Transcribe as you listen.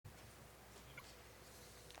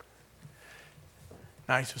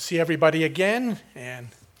Nice to see everybody again. And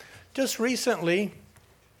just recently,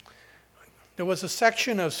 there was a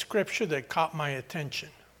section of scripture that caught my attention.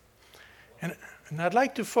 And I'd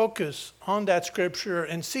like to focus on that scripture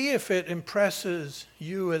and see if it impresses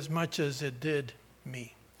you as much as it did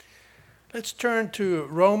me. Let's turn to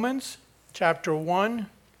Romans chapter 1,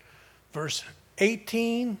 verse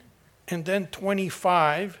 18 and then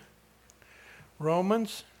 25.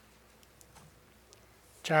 Romans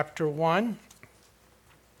chapter 1.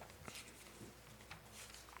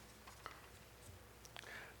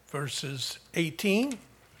 Verses 18,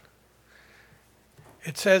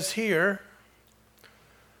 it says here,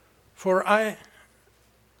 "For I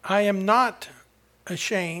am not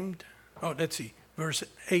ashamed." Verse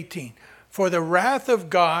 18. "For the wrath of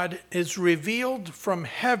God is revealed from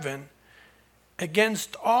heaven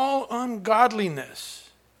against all ungodliness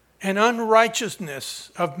and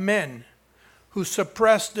unrighteousness of men who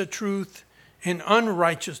suppress the truth in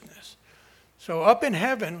unrighteousness." So up in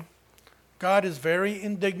heaven, God is very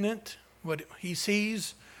indignant. What he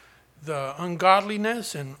sees the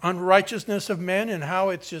ungodliness and unrighteousness of men and how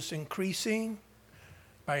it's just increasing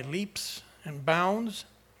by leaps and bounds.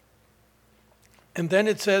 And then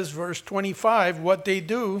it says, verse 25, what they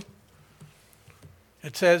do.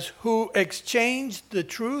 It says, "Who exchanged the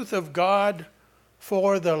truth of God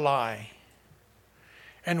for the lie,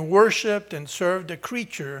 and worshipped and served a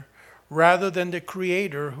creature rather than the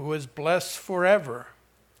Creator, who is blessed forever.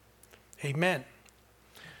 Amen."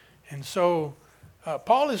 And so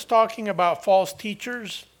Paul is talking about false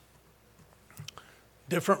teachers,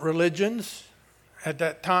 different religions at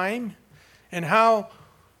that time, and how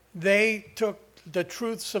they took the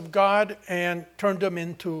truths of God and turned them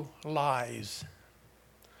into lies.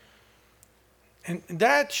 And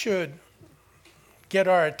that should get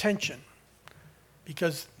our attention,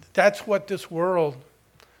 because that's what this world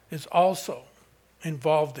is also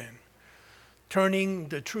involved in. Turning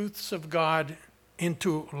the truths of God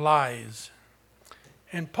into lies.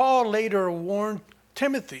 And Paul later warned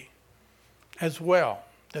Timothy as well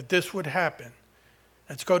that this would happen.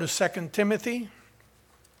 Let's go to 2 Timothy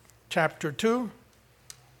chapter 2.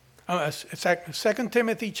 2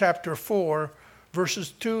 Timothy chapter 4,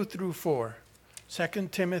 verses 2 through 4.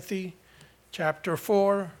 2 Timothy chapter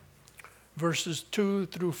 4, verses 2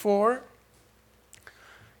 through 4.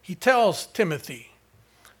 He tells Timothy,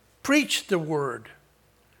 "Preach the word.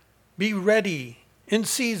 Be ready in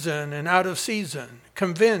season and out of season.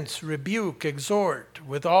 Convince, rebuke, exhort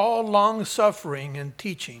with all long suffering and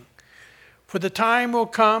teaching. For the time will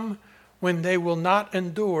come when they will not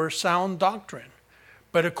endure sound doctrine,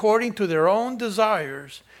 but according to their own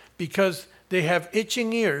desires, because they have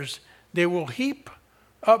itching ears, they will heap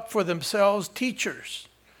up for themselves teachers,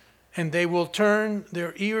 and they will turn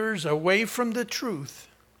their ears away from the truth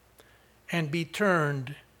and be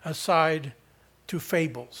turned aside to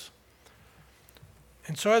fables."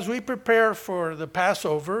 And so as we prepare for the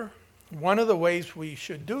Passover, one of the ways we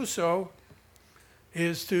should do so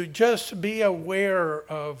is to just be aware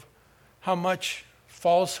of how much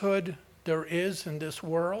falsehood there is in this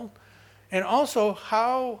world, and also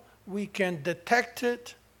how we can detect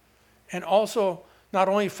it, and also not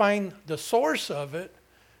only find the source of it,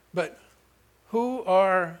 but who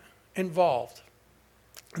are involved.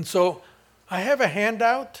 And so I have a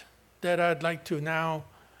handout that I'd like to now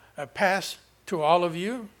pass to all of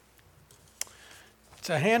you. It's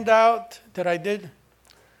a handout that I did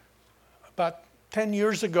about 10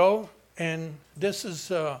 years ago, and this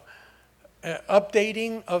is an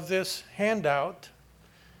updating of this handout.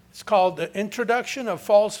 It's called "The Introduction of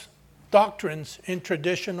False Doctrines in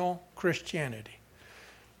Traditional Christianity."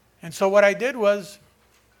 And so what I did was,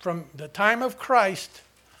 from the time of Christ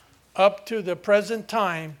up to the present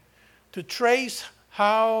time, to trace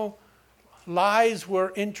how lies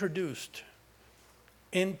were introduced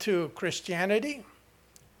into Christianity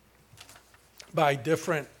by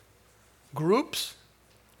different groups.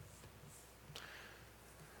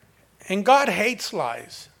 And God hates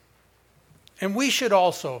lies. And we should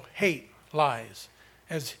also hate lies.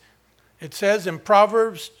 As it says in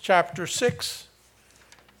Proverbs chapter 6,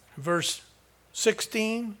 verse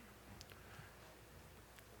 16,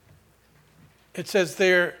 it says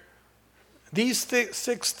there, "These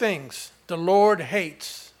 6 things the Lord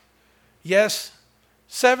hates. Yes,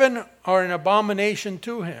 7 are an abomination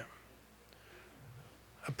to him: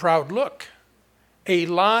 a proud look, a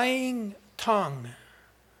lying tongue."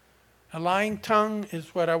 A lying tongue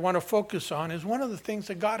is what I want to focus on, is one of the things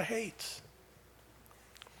that God hates.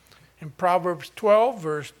 In Proverbs 12,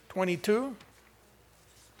 verse 22,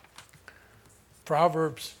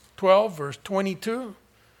 Proverbs 12, verse 22,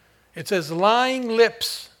 it says, "Lying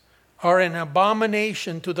lips are an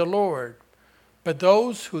abomination to the Lord, but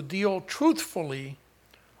those who deal truthfully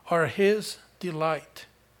are his delight.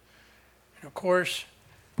 And of course,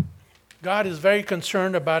 God is very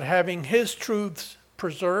concerned about having his truths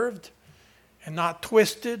preserved and not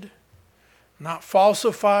twisted, not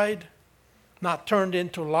falsified, not turned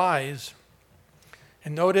into lies.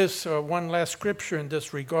 And notice one last scripture in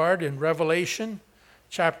this regard in Revelation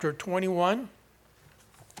chapter 21.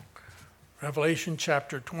 Revelation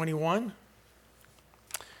chapter 21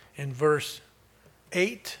 in verse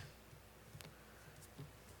 8,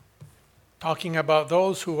 talking about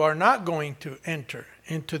those who are not going to enter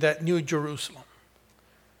into that new Jerusalem,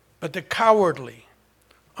 but the cowardly,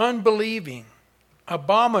 unbelieving,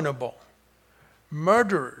 abominable,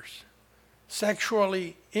 murderers,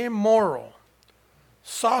 sexually immoral,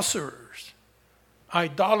 sorcerers,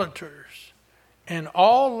 idolaters, and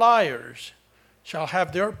all liars shall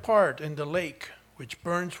have their part in the lake which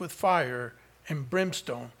burns with fire and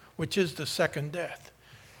brimstone, which is the second death.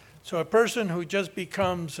 So a person who just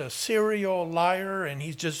becomes a serial liar and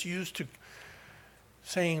he's just used to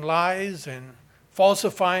saying lies and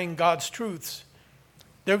falsifying God's truths,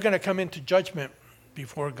 they're going to come into judgment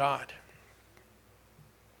before God.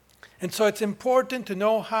 And so it's important to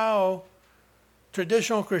know how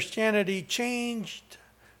traditional Christianity changed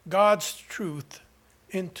God's truth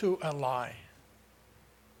into a lie.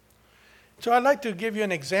 So I'd like to give you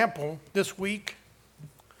an example this week.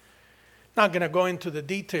 Not going to go into the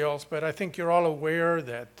details, but I think you're all aware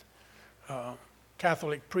that a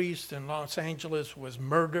Catholic priest in Los Angeles was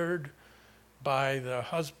murdered by the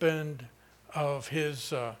husband of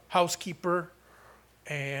his housekeeper,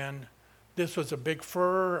 and this was a big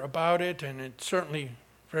furor about it, and it's certainly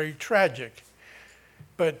very tragic.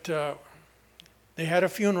 But they had a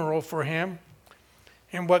funeral for him,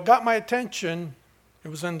 and what got my attention, it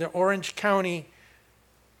was in the Orange County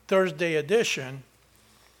Thursday edition.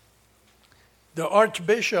 The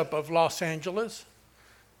Archbishop of Los Angeles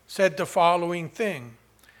said the following thing: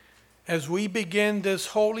 as we begin this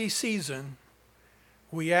holy season,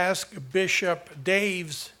 we ask Bishop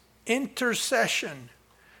Dave's intercession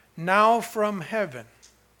now from heaven.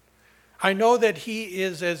 I know that he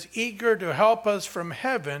is as eager to help us from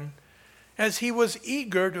heaven as he was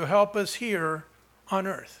eager to help us here on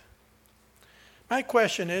earth. My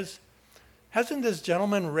question is, hasn't this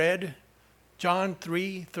gentleman read John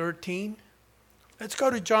 3:13? Let's go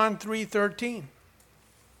to John 3:13.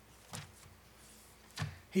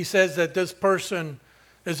 He says that this person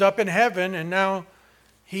is up in heaven and now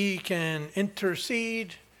he can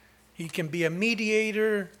intercede, he can be a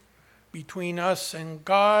mediator between us and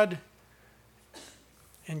God.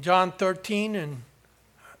 In John 13 and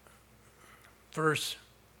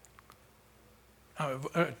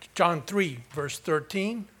John 3, verse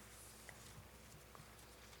 13.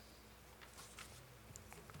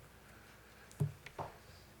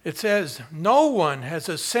 It says, no one has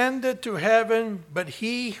ascended to heaven but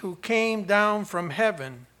he who came down from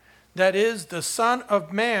heaven, that is, the Son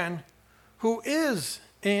of Man who is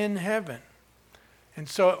in heaven. And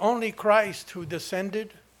so only Christ, who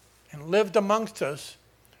descended and lived amongst us,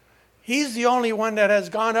 he's the only one that has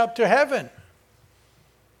gone up to heaven,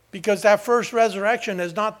 because that first resurrection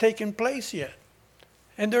has not taken place yet.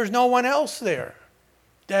 And there's no one else there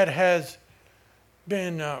that has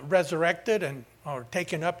been resurrected or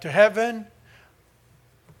taken up to heaven.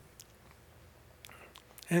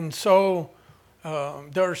 And so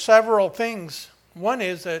there are several things. One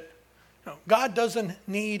is that God doesn't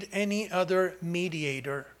need any other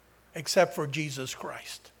mediator except for Jesus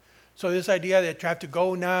Christ. So this idea that you have to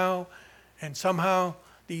go now and somehow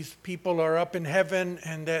these people are up in heaven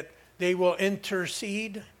and that they will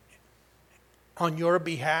intercede on your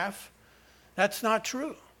behalf, that's not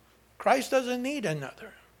true. Christ doesn't need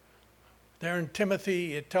another. There in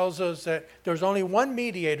Timothy, it tells us that there's only one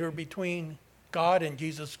mediator between God and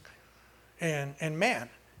Jesus and man,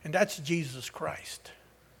 and that's Jesus Christ.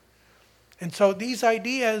 And so these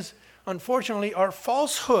ideas, unfortunately, are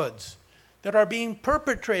falsehoods that are being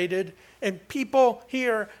perpetrated, and people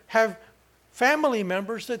here have family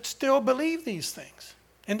members that still believe these things.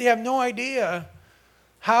 And they have no idea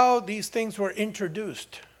how these things were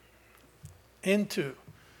introduced into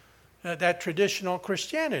that traditional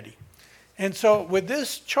Christianity. And so with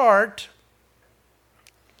this chart,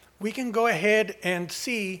 we can go ahead and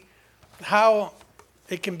see how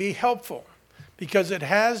it can be helpful, because it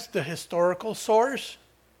has the historical source.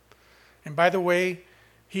 And by the way,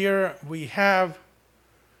 here we have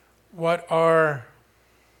what are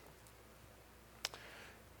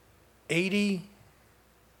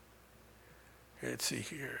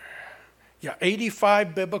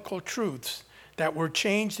 85 biblical truths that were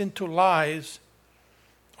changed into lies,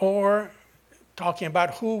 or talking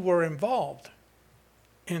about who were involved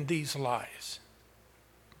in these lies.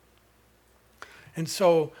 And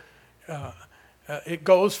so it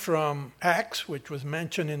goes from Acts, which was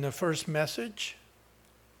mentioned in the first message,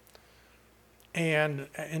 and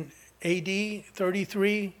in AD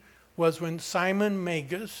 33 was when Simon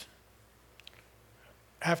Magus,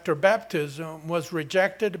 after baptism, was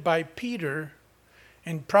rejected by Peter,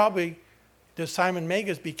 and probably the Simon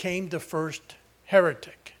Magus became the first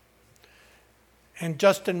heretic. And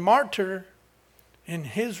Justin Martyr, in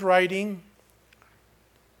his writing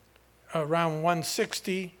around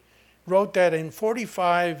 160, wrote that in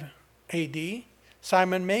 45 AD,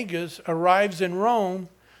 Simon Magus arrives in Rome,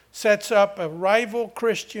 sets up a rival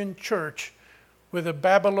Christian church with a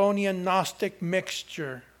Babylonian Gnostic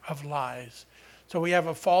mixture of lies. So we have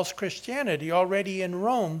a false Christianity already in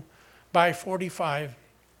Rome by 45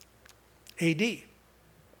 AD.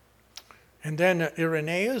 And then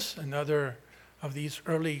Irenaeus, another of these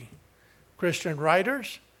early Christian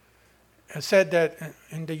writers, said that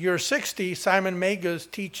in the year 60, Simon Magus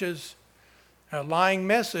teaches a lying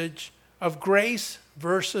message of grace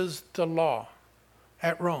versus the law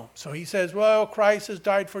at Rome. So he says, well, Christ has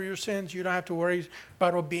died for your sins. You don't have to worry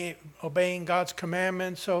about obeying God's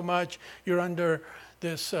commandments so much. You're under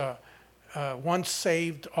this once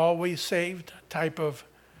saved, always saved type of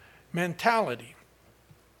mentality.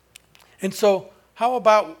 And so how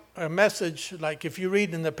about a message like if you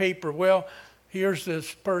read in the paper, well, here's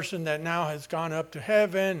this person that now has gone up to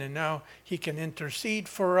heaven and now he can intercede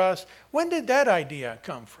for us. When did that idea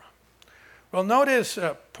come from? Well, notice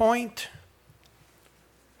point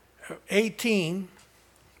 18,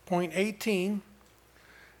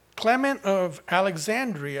 Clement of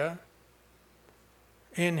Alexandria,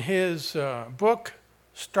 in his book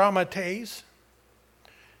Stramates,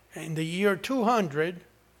 in the year 200,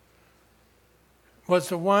 was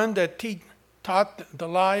the one that taught the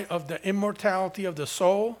lie of the immortality of the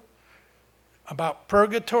soul, about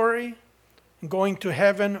purgatory, going to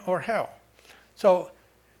heaven or hell. So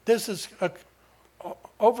this is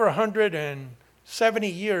over 170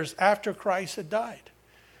 years after Christ had died.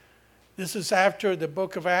 This is after the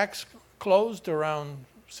book of Acts closed around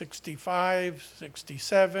 65,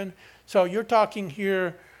 67. So you're talking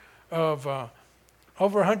here of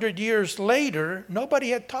over 100 years later,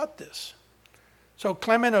 nobody had taught this. So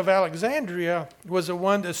Clement of Alexandria was the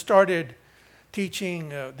one that started teaching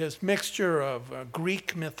this mixture of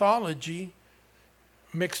Greek mythology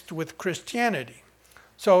mixed with Christianity.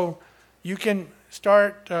 So you can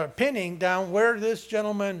start pinning down where this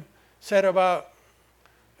gentleman said about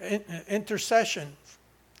intercession,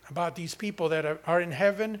 about these people that are in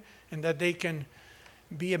heaven and that they can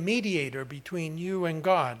be a mediator between you and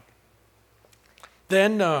God.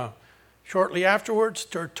 Then shortly afterwards,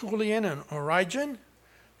 Tertullian and Origen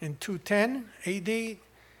in 210 AD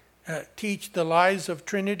teach the lies of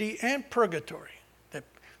Trinity and purgatory, that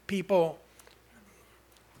people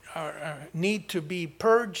need to be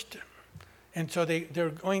purged, and so they're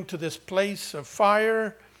going to this place of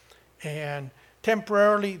fire, and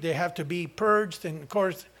temporarily they have to be purged. And of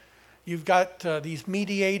course, you've got these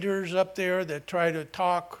mediators up there that try to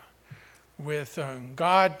talk with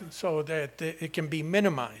God so that it can be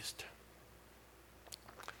minimized.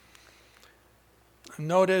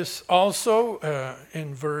 Notice also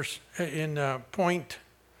in point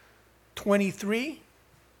 23,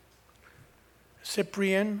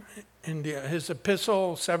 Cyprian in his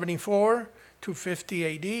epistle 74, 250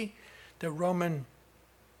 AD, the Roman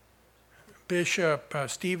Bishop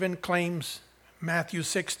Stephen claims Matthew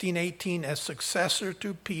 16:18 as successor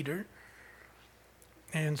to Peter.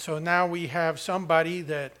 And so now we have somebody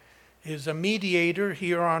that is a mediator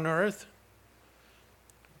here on earth.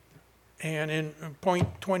 And in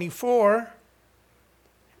point 24,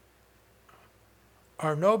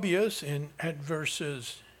 Arnobius at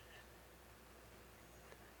verses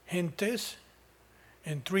Hintis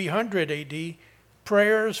in 300 AD,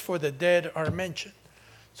 prayers for the dead are mentioned.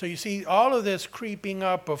 So you see all of this creeping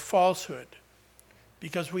up of falsehood,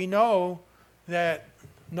 because we know that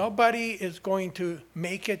nobody is going to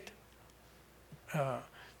make it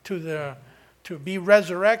to be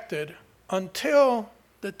resurrected until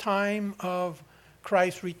the time of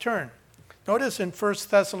Christ's return. Notice in 1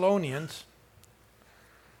 Thessalonians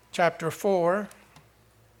chapter 4,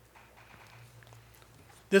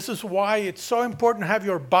 this is why it's so important to have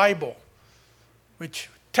your Bible, which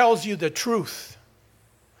tells you the truth.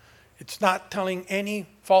 It's not telling any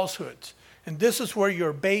falsehoods. And this is where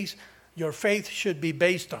your faith should be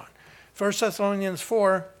based on. 1 Thessalonians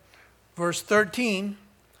 4, verse 13,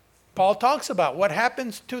 Paul talks about what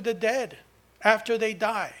happens to the dead after they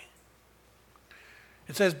die.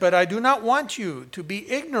 It says, "But I do not want you to be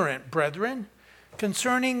ignorant, brethren,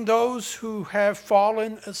 concerning those who have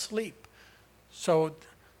fallen asleep." So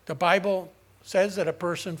the Bible says that a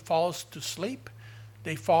person falls to sleep.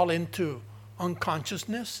 They fall into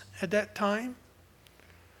unconsciousness at that time.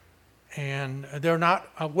 And they're not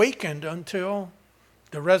awakened until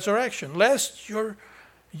the resurrection. "Lest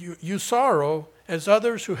you sorrow as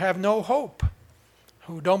others who have no hope,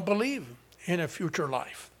 who don't believe in a future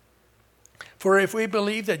life. For if we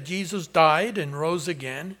believe that Jesus died and rose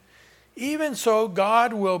again, even so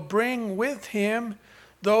God will bring with him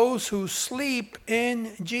those who sleep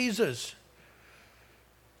in Jesus."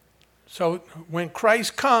 So when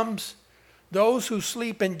Christ comes, those who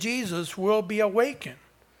sleep in Jesus will be awakened.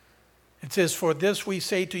 It says, "For this we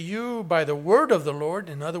say to you by the word of the Lord."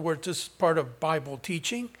 In other words, this is part of Bible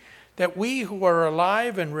teaching, "that we who are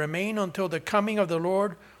alive and remain until the coming of the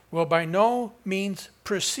Lord will by no means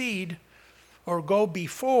precede or go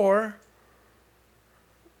before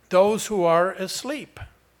those who are asleep."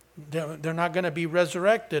 They're not going to be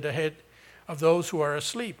resurrected ahead of those who are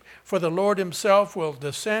asleep. "For the Lord himself will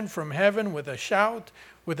descend from heaven with a shout,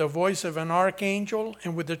 with the voice of an archangel,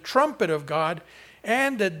 and with the trumpet of God,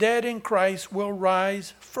 and the dead in Christ will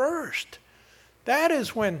rise first." That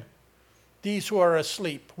is when these who are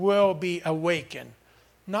asleep will be awakened,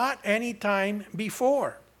 not any time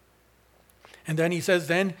before. And then he says,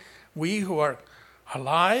 "Then we who are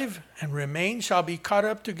alive and remain shall be caught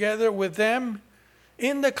up together with them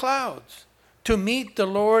in the clouds to meet the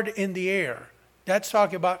Lord in the air." That's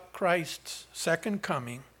talking about Christ's second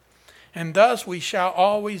coming. "And thus we shall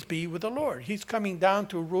always be with the Lord." He's coming down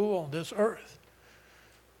to rule this earth.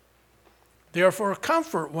 "Therefore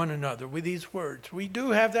comfort one another with these words." We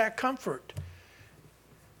do have that comfort.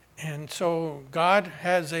 And so God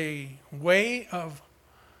has a way of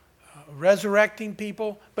resurrecting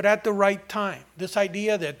people, but at the right time. This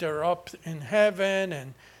idea that they're up in heaven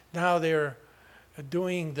and now they're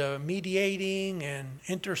doing the mediating and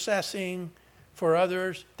intercessing for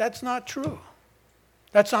others, that's not true.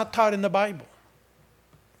 That's not taught in the Bible.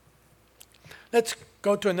 Let's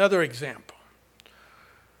go to another example.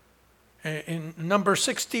 In number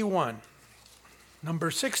 61.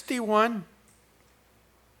 Number 61,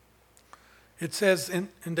 it says in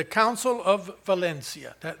the Council of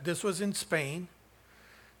Valencia, that this was in Spain,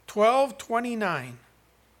 1229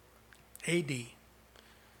 AD.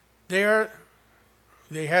 There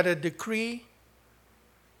they had a decree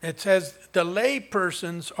that says the lay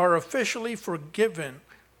persons are officially forbidden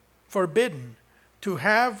to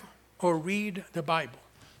have or read the Bible.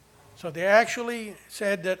 So they actually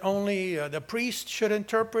said that only the priest should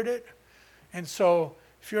interpret it. And so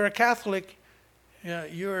if you're a Catholic,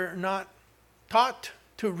 you're not taught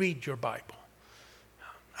to read your Bible.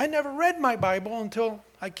 I never read my Bible until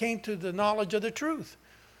I came to the knowledge of the truth.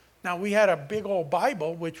 Now, we had a big old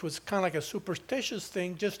Bible, which was kind of like a superstitious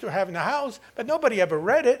thing just to have in the house, but nobody ever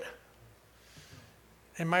read it.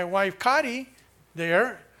 And my wife, Kati,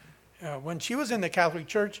 when she was in the Catholic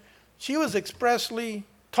Church, she was expressly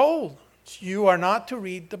told, you are not to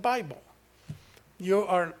read the Bible. You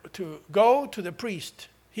are to go to the priest.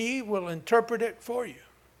 He will interpret it for you.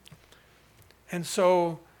 And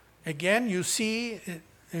so, again, you see,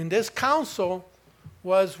 in this council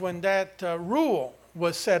was when that rule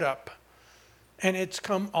was set up. And it's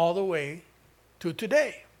come all the way to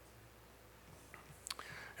today.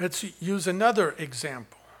 Let's use another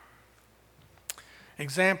example.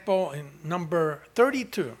 Example in number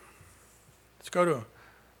 32. Let's go to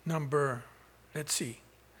number, let's see.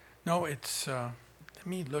 No, it's, let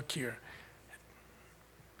me look here.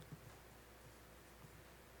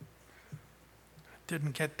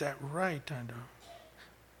 Didn't get that right. I know.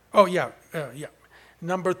 Oh, yeah.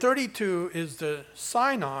 Number 32 is the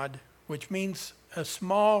Synod, which means a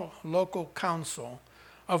small local council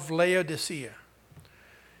of Laodicea.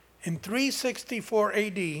 In 364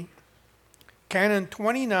 AD, Canon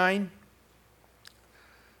 29,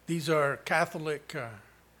 these are Catholic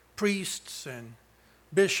priests and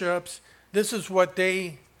bishops. This is what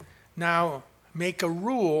they now make a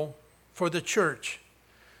rule for the church.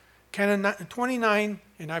 Canon 29,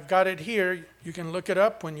 and I've got it here, you can look it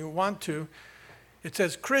up when you want to. It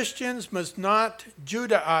says, Christians must not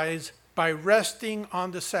Judaize by resting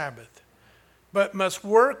on the Sabbath, but must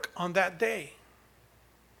work on that day,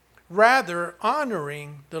 rather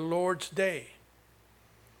honoring the Lord's day.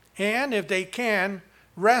 And if they can,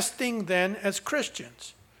 resting then as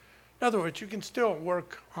Christians. In other words, you can still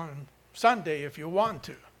work on Sunday if you want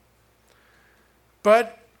to.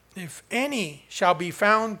 But if any shall be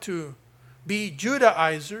found to be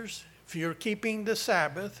Judaizers, if you're keeping the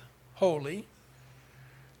Sabbath holy,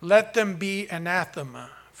 let them be anathema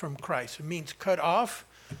from Christ. It means cut off,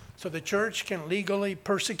 so the church can legally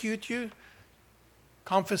persecute you,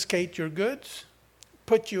 confiscate your goods,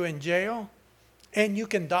 put you in jail, and you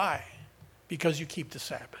can die because you keep the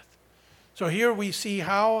Sabbath. So here we see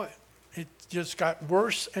how it just got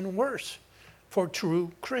worse and worse for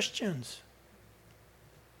true Christians.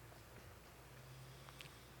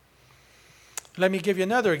 Let me give you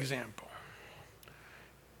another example.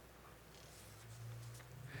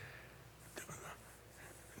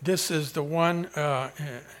 This is the one,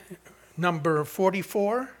 number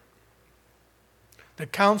 44. The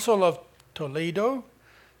Council of Toledo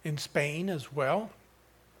in Spain as well.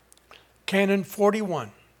 Canon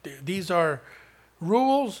 41. These are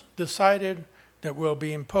rules decided that will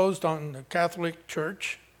be imposed on the Catholic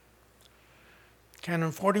Church.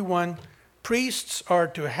 Canon 41. Priests are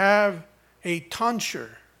to have a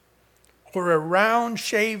tonsure, or a round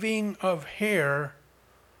shaving of hair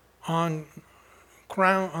on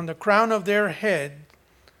the crown of their head.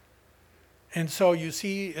 And so you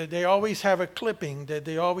see, they always have a clipping that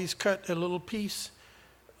they always cut a little piece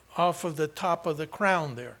off of the top of the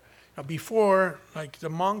crown there. Now before, like the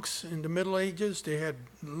monks in the Middle Ages, they had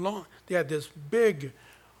this big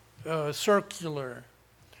circular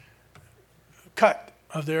cut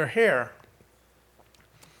of their hair.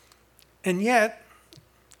 And yet,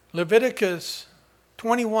 Leviticus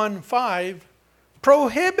 21:5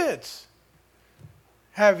 prohibits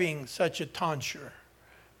having such a tonsure,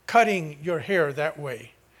 cutting your hair that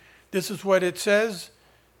way. This is what it says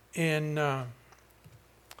in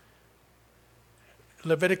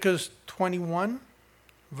Leviticus 21,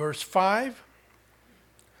 verse 5.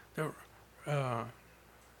 The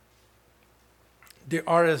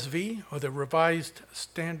RSV, or the Revised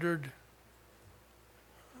Standard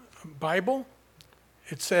Bible,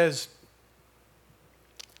 it says,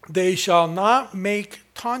 "They shall not make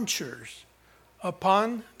tonsures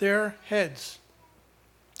upon their heads,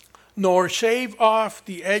 nor shave off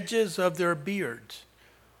the edges of their beards,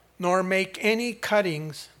 nor make any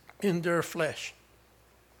cuttings in their flesh."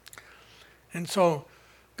 And so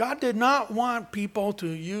God did not want people to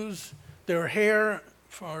use their hair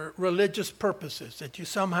for religious purposes, that you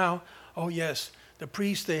somehow, oh yes, the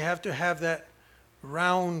priests, they have to have that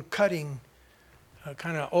round cutting,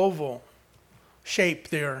 kind of oval shape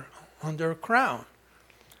there on their crown.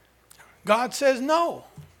 God says no.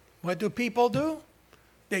 What do people do?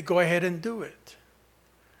 They go ahead and do it.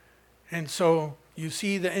 And so you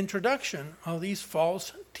see the introduction of these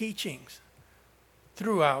false teachings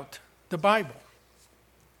throughout the Bible.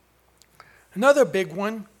 Another big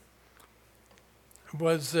one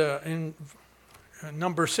was in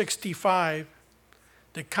number 65,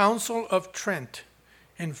 the Council of Trent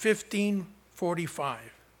in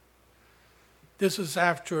 1545. This is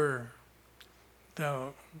after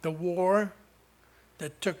the war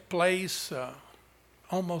that took place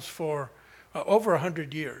almost for over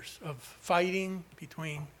 100 years of fighting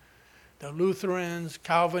between the Lutherans,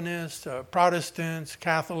 Calvinists, Protestants,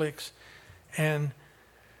 Catholics. And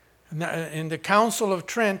in the Council of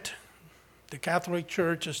Trent, the Catholic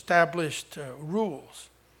Church established rules.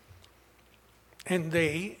 And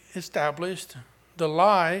they established the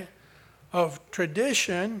lie of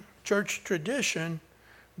tradition, church tradition,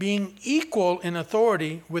 being equal in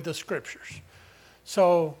authority with the Scriptures.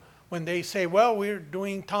 So when they say, well, we're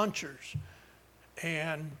doing tonsures,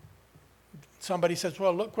 and somebody says,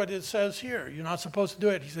 well, look what it says here. You're not supposed to do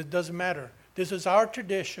it. He said, it doesn't matter. This is our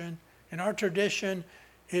tradition, and our tradition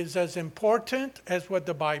is as important as what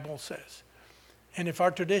the Bible says. And if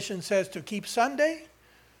our tradition says to keep Sunday,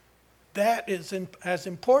 that is as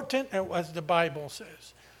important as the Bible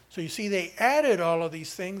says. So you see, they added all of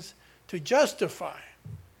these things to justify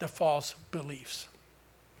the false beliefs.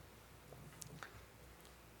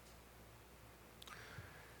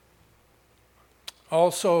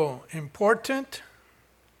 Also important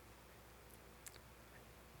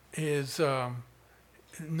is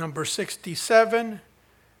number 67,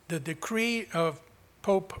 the decree of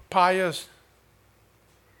Pope Pius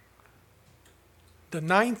the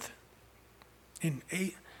Ninth in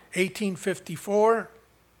 1854,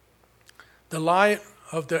 the lie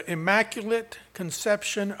of the Immaculate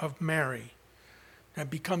Conception of Mary. That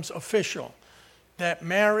becomes official. That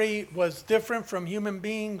Mary was different from human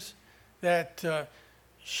beings, that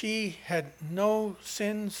she had no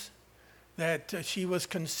sins, that she was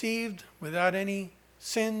conceived without any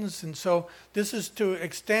sins. And so this is to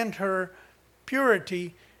extend her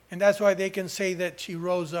purity, and that's why they can say that she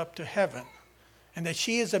rose up to heaven, and that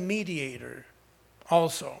she is a mediator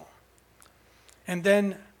also. And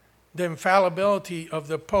then the infallibility of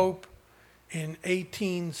the Pope in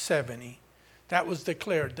 1870. That was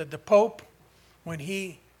declared that the Pope, when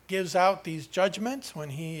he gives out these judgments, when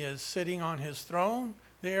he is sitting on his throne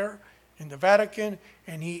there in the Vatican,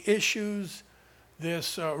 and he issues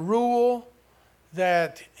this rule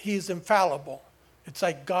that he's infallible. It's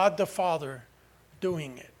like God the Father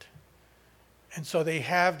doing it. And so they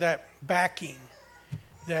have that backing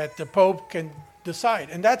that the Pope can decide.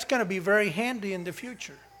 And that's going to be very handy in the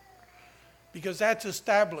future because that's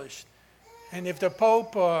established. And if the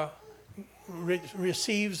Pope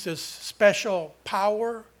receives this special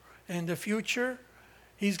power in the future,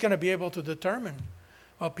 he's going to be able to determine,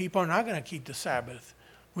 well, people are not going to keep the Sabbath.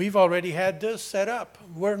 We've already had this set up.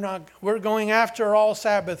 We're going after all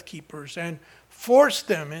Sabbath keepers and force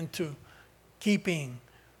them into keeping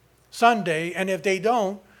Sunday. And if they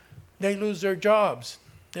don't, they lose their jobs.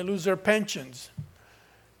 They lose their pensions.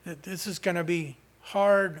 This is going to be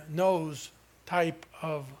hard-nosed type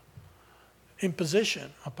of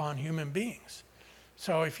imposition upon human beings.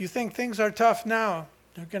 So if you think things are tough now,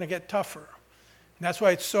 they're going to get tougher. And that's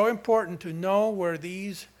why it's so important to know where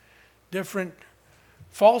these different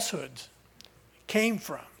falsehoods came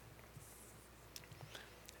from.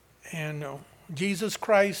 And Jesus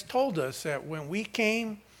Christ told us that when we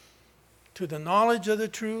came to the knowledge of the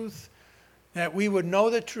truth, that we would know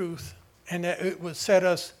the truth and that it would set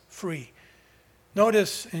us free.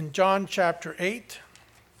 Notice in John chapter 8,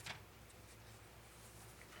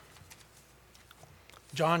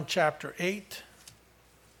 John chapter 8,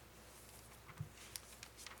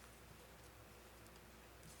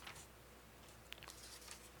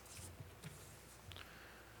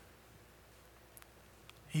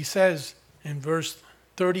 he says in verse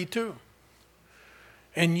 32,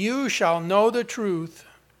 "And you shall know the truth,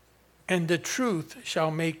 and the truth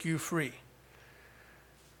shall make you free."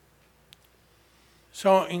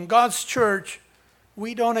 So in God's church,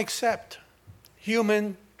 we don't accept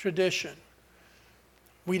human tradition.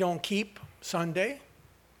 We don't keep Sunday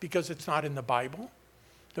because it's not in the Bible.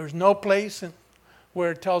 There's no place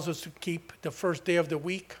where it tells us to keep the first day of the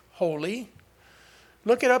week holy.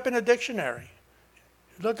 Look it up in a dictionary.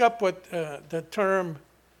 Look up what the term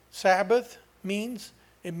Sabbath means.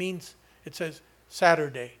 It says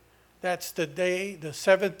Saturday. That's the day, the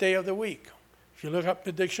seventh day of the week. If you look up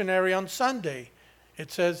the dictionary on Sunday,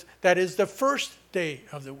 it says that is the first day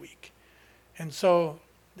of the week. And so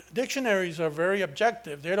dictionaries are very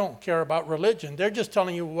objective. They don't care about religion. They're just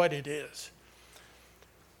telling you what it is.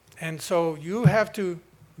 And so you have to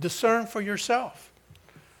discern for yourself.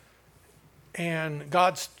 And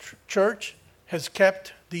God's church has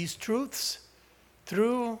kept these truths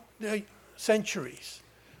through the centuries.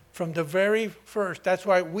 From the very first. That's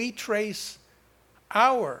why we trace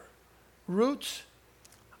our roots,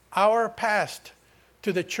 our past,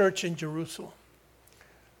 to the church in Jerusalem.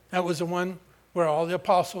 That was the one where all the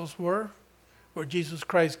apostles were, where Jesus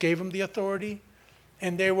Christ gave them the authority,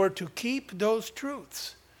 and they were to keep those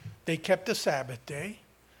truths. They kept the Sabbath day.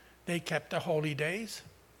 They kept the holy days.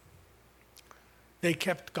 They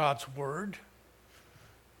kept God's word.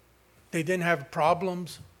 They didn't have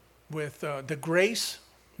problems with the grace,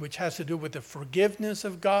 which has to do with the forgiveness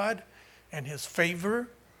of God and his favor.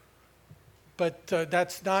 But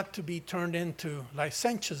that's not to be turned into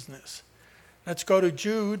licentiousness. Let's go to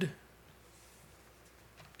Jude,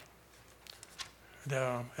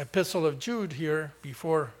 the epistle of Jude here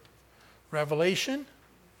before Revelation.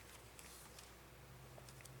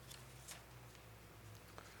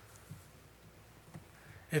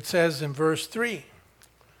 It says in verse 3,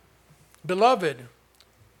 "Beloved,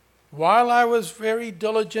 while I was very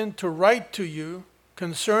diligent to write to you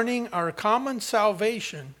concerning our common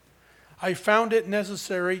salvation, I found it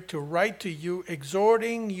necessary to write to you,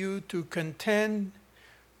 exhorting you to contend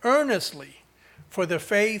earnestly for the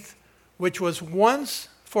faith which was once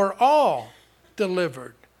for all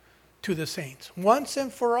delivered to the saints." Once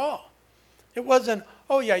and for all. It wasn't,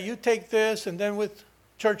 oh yeah, you take this and then with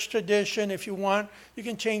church tradition, if you want, you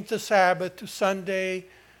can change the Sabbath to Sunday.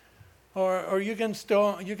 Or you can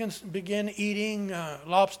begin eating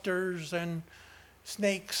lobsters and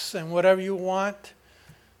snakes and whatever you want,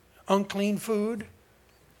 unclean food.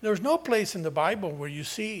 There's no place in the Bible where you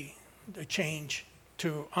see the change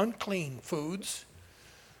to unclean foods.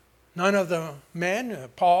 None of the men,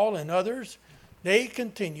 Paul and others, they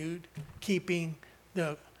continued keeping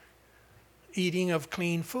the eating of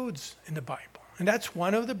clean foods in the Bible. And that's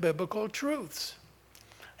one of the biblical truths.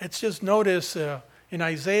 Let's just notice in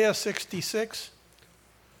Isaiah 66,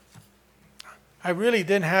 I really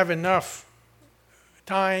didn't have enough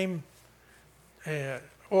time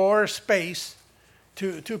or space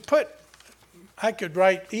to put, I could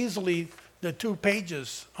write easily the 2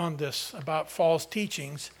 pages on this about false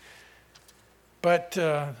teachings, but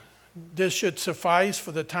this should suffice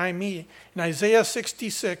for the time being. In Isaiah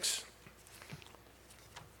 66,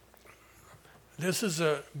 this is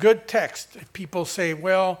a good text. If people say,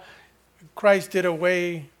 well, Christ did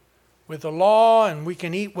away with the law and we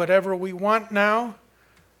can eat whatever we want now.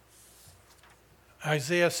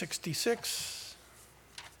 Isaiah 66.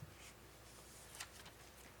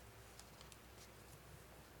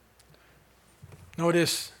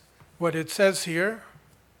 Notice what it says here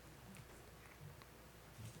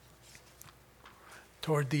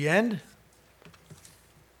toward the end.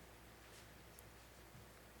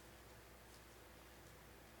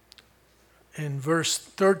 In verse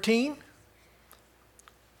 13, it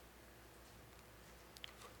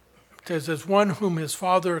says, as one whom his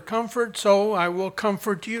father comforts, so I will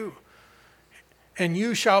comfort you, and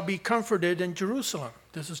you shall be comforted in Jerusalem.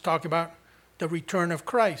 This is talking about the return of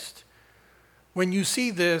Christ. When you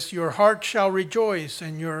see this, your heart shall rejoice,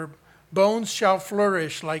 and your bones shall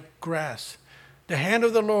flourish like grass. The hand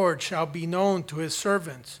of the Lord shall be known to his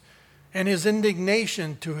servants, and his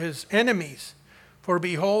indignation to his enemies. For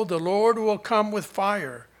behold, the Lord will come with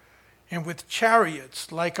fire, and with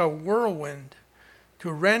chariots like a whirlwind,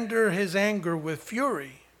 to render his anger with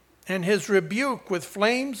fury, and his rebuke with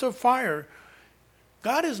flames of fire.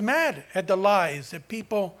 God is mad at the lies that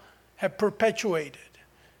people have perpetuated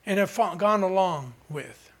and have gone along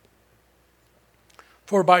with.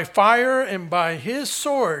 For by fire and by his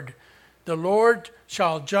sword the Lord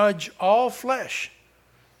shall judge all flesh,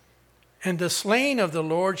 and the slain of the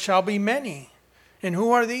Lord shall be many. And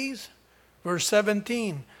who are these? Verse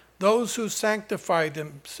 17, those who sanctify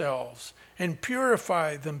themselves and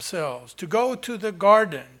purify themselves to go to the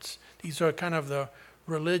gardens. These are kind of the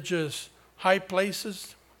religious high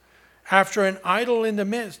places. After an idol in the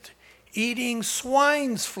midst, eating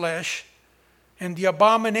swine's flesh and the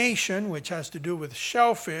abomination, which has to do with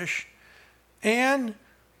shellfish, and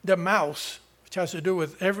the mouse, which has to do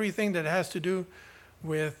with everything that has to do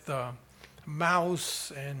with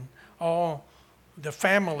mouse and all the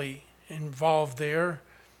family involved there.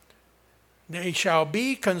 They shall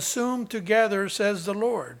be consumed together, says the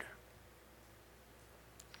Lord.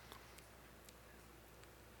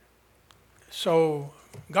 So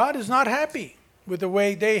God is not happy with the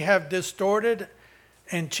way they have distorted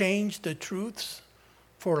and changed the truths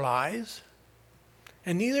for lies.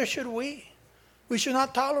 And neither should we. We should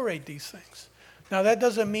not tolerate these things. Now that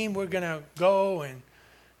doesn't mean we're going to go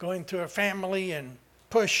into a family and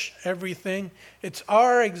push everything. It's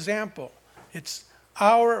our example. It's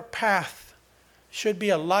our path. Should be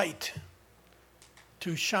a light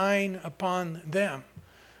to shine upon them.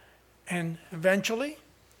 And eventually,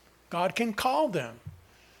 God can call them.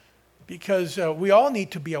 Because we all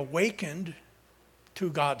need to be awakened to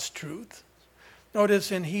God's truth.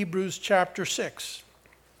 Notice in Hebrews chapter 6.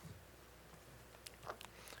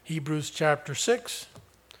 Hebrews chapter 6.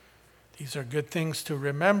 These are good things to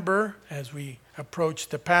remember as we approach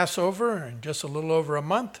the Passover in just a little over a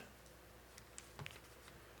month.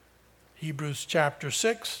 Hebrews chapter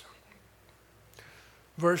 6,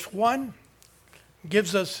 verse 1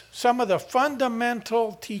 gives us some of the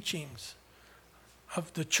fundamental teachings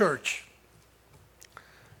of the church.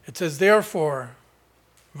 It says, therefore,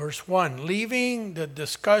 verse 1, leaving the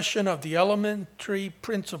discussion of the elementary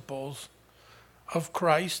principles of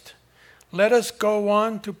Christ, let us go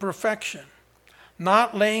on to perfection,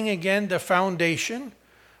 not laying again the foundation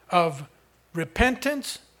of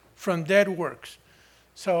repentance from dead works.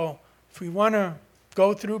 So, if we want to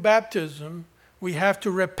go through baptism, we have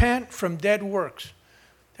to repent from dead works.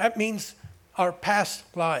 That means our past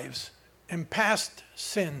lives and past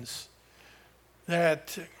sins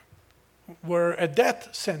that were a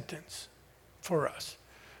death sentence for us.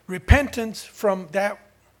 Repentance from that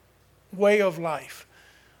way of life,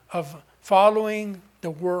 of following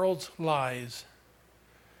the world's lies,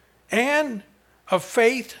 and of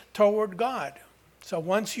faith toward God. So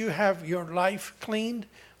once you have your life cleaned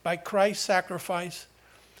by Christ's sacrifice,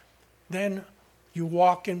 then you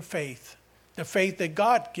walk in faith, the faith that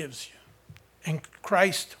God gives you, and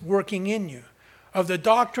Christ working in you, of the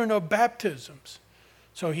doctrine of baptisms.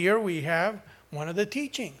 So here we have one of the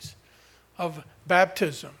teachings of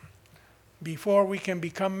baptism. Before we can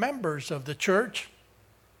become members of the church,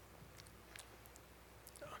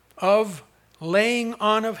 of laying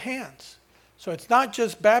on of hands. So it's not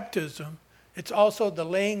just baptism, it's also the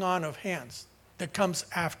laying on of hands that comes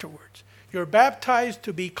afterwards. You're baptized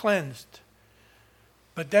to be cleansed.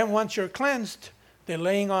 But then once you're cleansed, the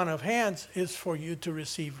laying on of hands is for you to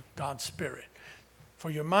receive God's Spirit. For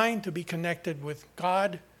your mind to be connected with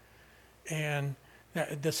God and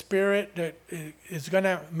The Spirit that is going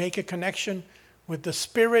to make a connection with the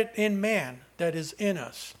Spirit in man that is in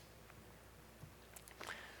us.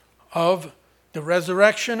 Of the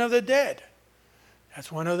resurrection of the dead.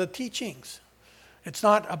 That's one of the teachings. It's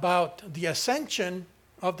not about the ascension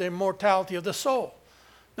of the immortality of the soul.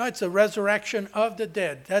 No, it's the resurrection of the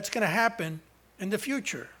dead. That's going to happen in the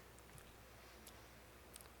future.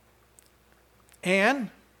 And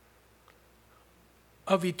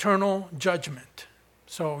of eternal judgment.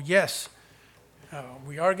 So yes,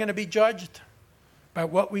 we are going to be judged by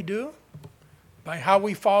what we do, by how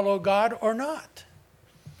we follow God or not.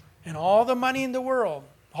 And all the money in the world,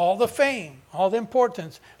 all the fame, all the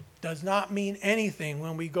importance does not mean anything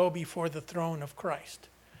when we go before the throne of Christ.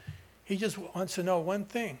 He just wants to know one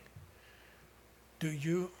thing. Do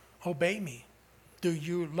you obey me? Do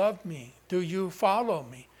you love me? Do you follow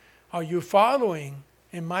me? Are you following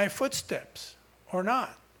in my footsteps or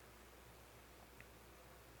not?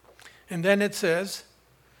 And then it says,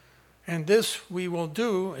 and this we will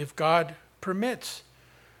do if God permits.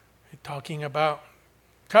 Talking about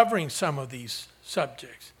covering some of these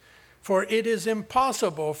subjects. For it is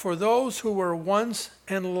impossible for those who were once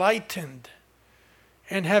enlightened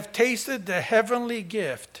and have tasted the heavenly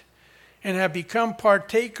gift and have become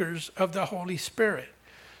partakers of the Holy Spirit.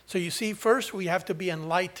 So you see, first we have to be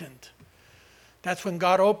enlightened. That's when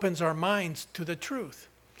God opens our minds to the truth.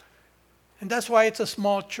 And that's why it's a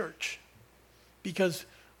small church. Because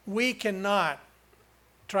we cannot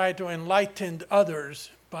try to enlighten others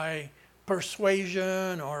by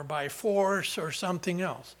persuasion or by force or something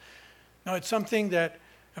else. No, it's something that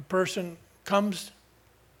a person comes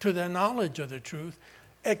to the knowledge of the truth,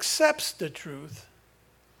 accepts the truth,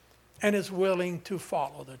 and is willing to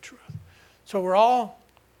follow the truth. So we're all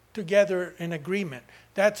together in agreement.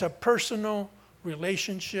 That's a personal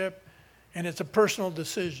relationship, and it's a personal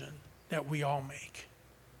decision that we all make.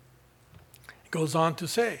 It goes on to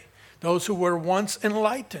say, those who were once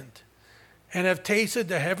enlightened and have tasted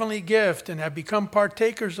the heavenly gift and have become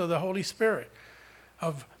partakers of the Holy Spirit,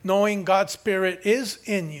 of knowing God's Spirit is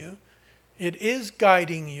in you, it is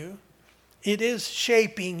guiding you, it is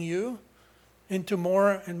shaping you into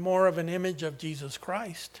more and more of an image of Jesus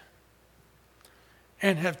Christ,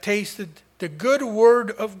 and have tasted the good word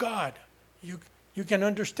of God. You can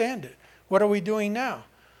understand it. What are we doing now?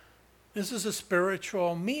 This is a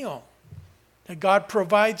spiritual meal that God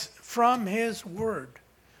provides from His Word.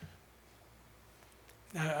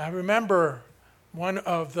 I remember one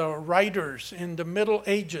of the writers in the Middle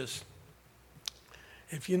Ages.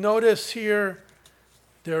 If you notice here,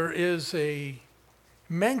 there is a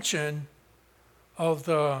mention of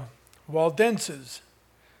the Waldenses.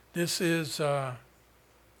 This is the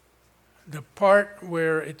part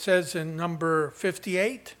where it says in number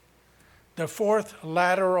 58, the Fourth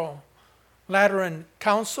Lateran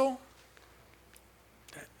Council,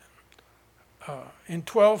 in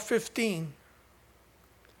 1215,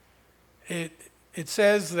 it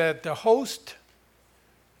says that the host,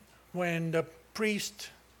 when the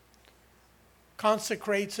priest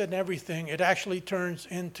consecrates and everything, it actually turns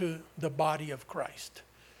into the body of Christ.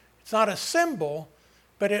 It's not a symbol,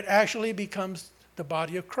 but it actually becomes the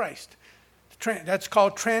body of Christ. That's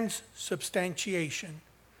called transubstantiation.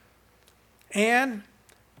 And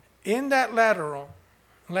in that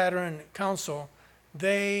Lateran Council,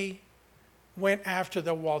 they went after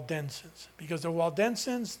the Waldenses, because the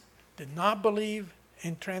Waldenses did not believe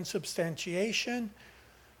in transubstantiation.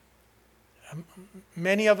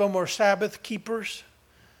 Many of them were Sabbath keepers.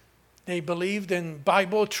 They believed in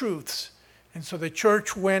Bible truths. And so the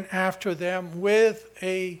church went after them with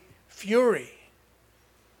a fury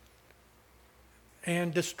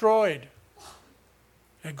and destroyed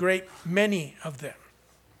a great many of them.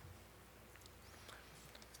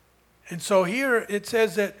 And so here it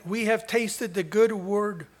says that we have tasted the good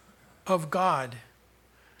word of God.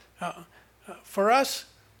 For us,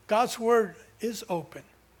 God's word is open.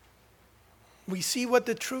 We see what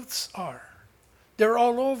the truths are. They're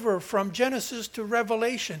all over from Genesis to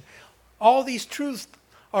Revelation. All these truths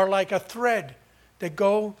are like a thread that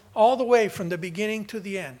go all the way from the beginning to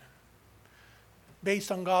the end,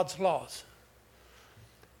 based on God's laws.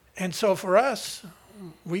 And so for us,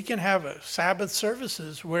 we can have a Sabbath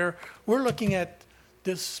services where we're looking at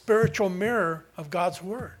this spiritual mirror of God's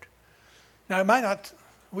word. Now,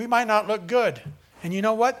 we might not look good. And you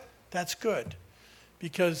know what? That's good.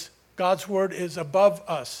 Because God's word is above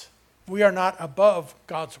us. We are not above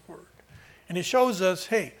God's word. And it shows us,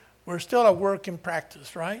 hey, we're still a work in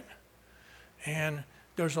practice, right? And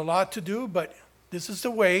there's a lot to do, but this is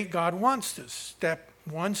the way God wants us,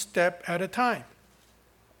 one step at a time.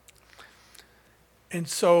 And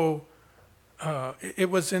so it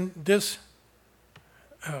was in this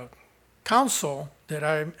council that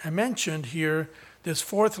I mentioned here, this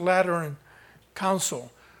Fourth Lateran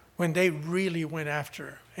Council, when they really went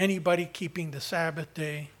after anybody keeping the Sabbath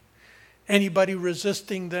day, anybody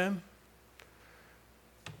resisting them.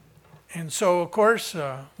 And so, of course,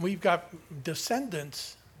 we've got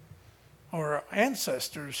descendants or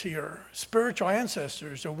ancestors here, spiritual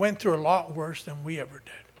ancestors that went through a lot worse than we ever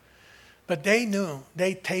did. But they knew,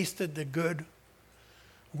 they tasted the good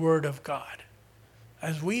word of God,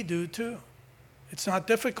 as we do too. It's not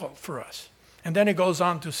difficult for us. And then it goes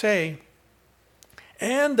on to say,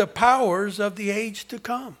 and the powers of the age to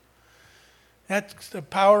come. That's the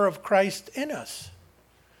power of Christ in us.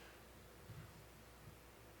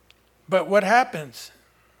 But what happens?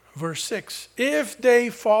 Verse 6, if they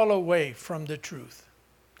fall away from the truth.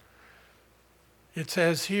 It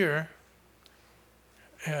says here,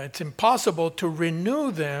 it's impossible to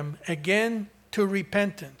renew them again to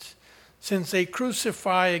repentance, since they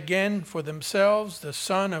crucify again for themselves the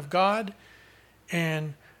Son of God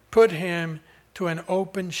and put him to an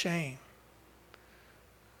open shame.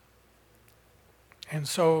 And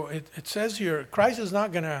so it says here, Christ is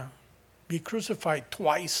not going to be crucified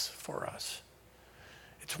twice for us.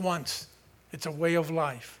 It's once. It's a way of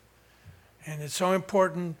life. And it's so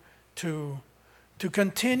important to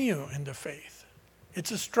continue in the faith.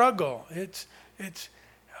 It's a struggle. It's an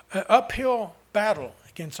uphill battle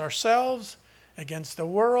against ourselves, against the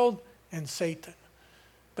world, and Satan.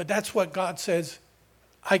 But that's what God says,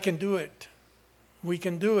 I can do it. We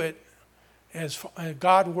can do it as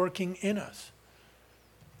God working in us.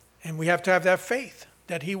 And we have to have that faith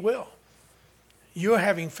that he will. You're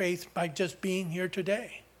having faith by just being here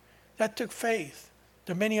today. That took faith.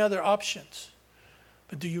 There are many other options.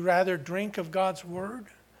 But do you rather drink of God's word?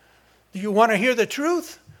 Do you want to hear the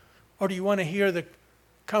truth? Or do you want to hear the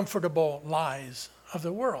comfortable lies of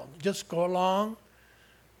the world? Just go along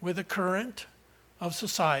with the current of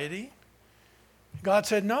society. God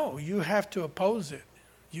said, no, you have to oppose it.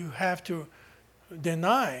 You have to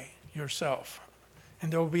deny yourself.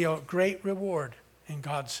 And there will be a great reward in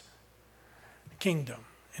God's kingdom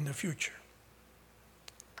in the future.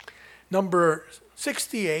 Number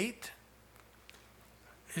 68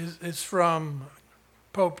 is from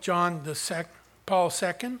Pope John Paul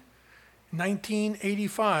II,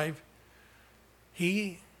 1985.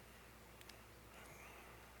 He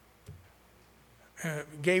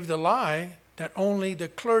gave the lie that only the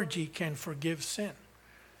clergy can forgive sin.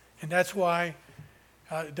 And that's why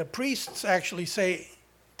the priests actually say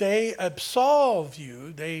they absolve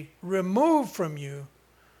you, they remove from you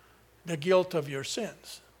the guilt of your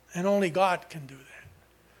sins. And only God can do that.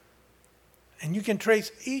 And you can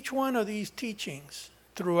trace each one of these teachings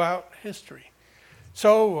throughout history.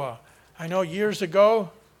 So I know years ago,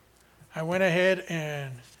 I went ahead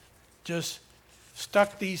and just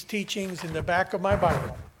stuck these teachings in the back of my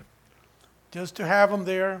Bible, just to have them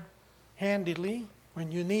there handily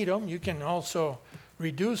when you need them. You can also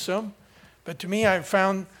reduce them. But to me, I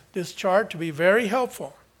found this chart to be very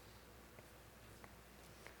helpful.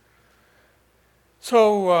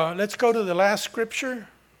 So let's go to the last scripture,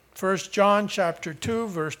 1 John chapter 2,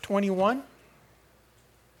 verse 21.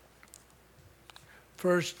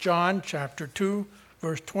 1 John chapter 2,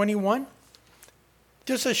 verse 21.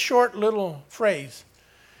 Just a short little phrase.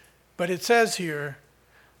 But it says here,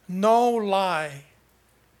 no lie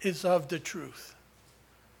is of the truth.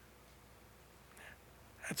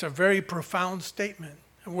 That's a very profound statement.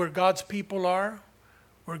 Where God's people are,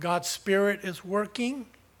 where God's Spirit is working,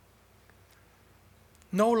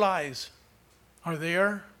 no lies are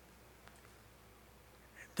there.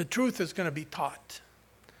 The truth is going to be taught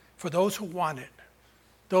for those who want it,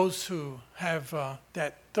 those who have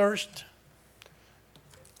that thirst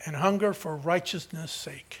and hunger for righteousness'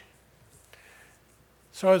 sake.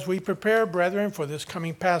 So as we prepare, brethren, for this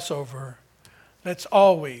coming Passover, let's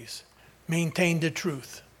always maintain the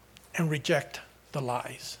truth and reject the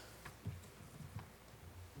lies.